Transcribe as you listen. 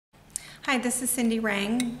Hi, this is Cindy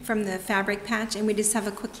Rang from the Fabric Patch, and we just have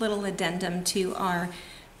a quick little addendum to our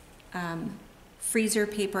freezer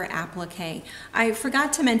paper applique. I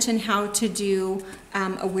forgot to mention how to do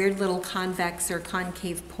a weird little convex or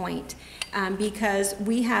concave point because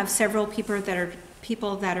we have several people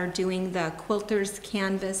that are doing the quilter's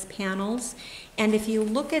canvas panels, and if you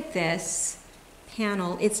look at this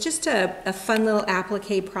panel, it's just a fun little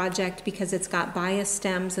applique project because it's got bias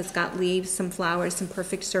stems, it's got leaves, some flowers, some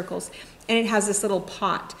perfect circles, and it has this little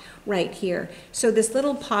pot right here. So this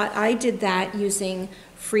little pot, I did that using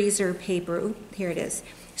freezer paper. Ooh, here it is.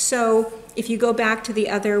 So if you go back to the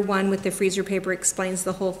other one with the freezer paper, it explains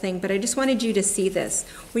the whole thing, but I just wanted you to see this.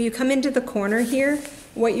 When you come into the corner here,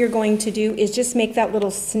 what you're going to do is just make that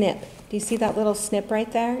little snip. Do you see that little snip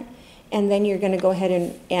right there? And then you're going to go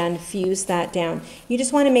ahead and fuse that down. You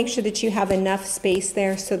just want to make sure that you have enough space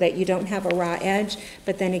there so that you don't have a raw edge,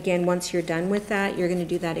 but then again, once you're done with that, you're going to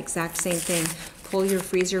do that exact same thing. Pull your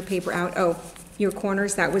freezer paper out. Oh, your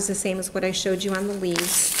corners, that was the same as what I showed you on the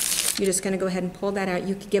leaves. You're just going to go ahead and pull that out.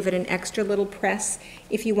 You could give it an extra little press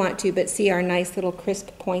if you want to, but see our nice little crisp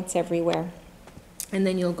points everywhere. And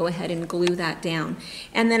then you'll go ahead and glue that down.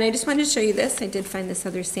 And then I just wanted to show you this. I did find this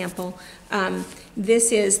other sample.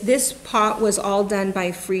 This pot was all done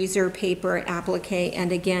by freezer paper applique,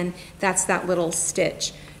 and again, that's that little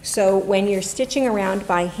stitch. So when you're stitching around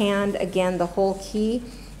by hand, again, the whole key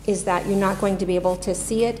is that you're not going to be able to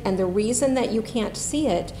see it, and the reason that you can't see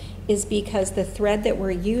it is because the thread that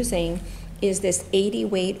we're using is this 80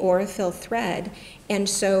 weight Aurifil thread, and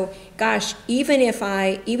so gosh, even if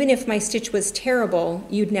my stitch was terrible,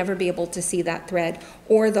 you'd never be able to see that thread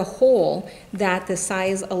or the hole that the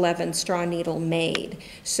size 11 straw needle made.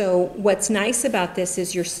 So what's nice about this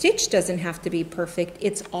is your stitch doesn't have to be perfect.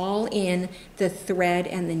 It's all in the thread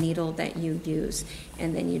and the needle that you use,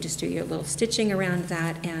 and then you just do your little stitching around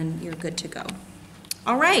that and you're good to go.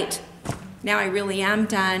 All right, now I really am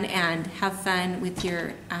done, and have fun with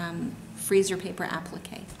your freezer paper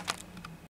applique.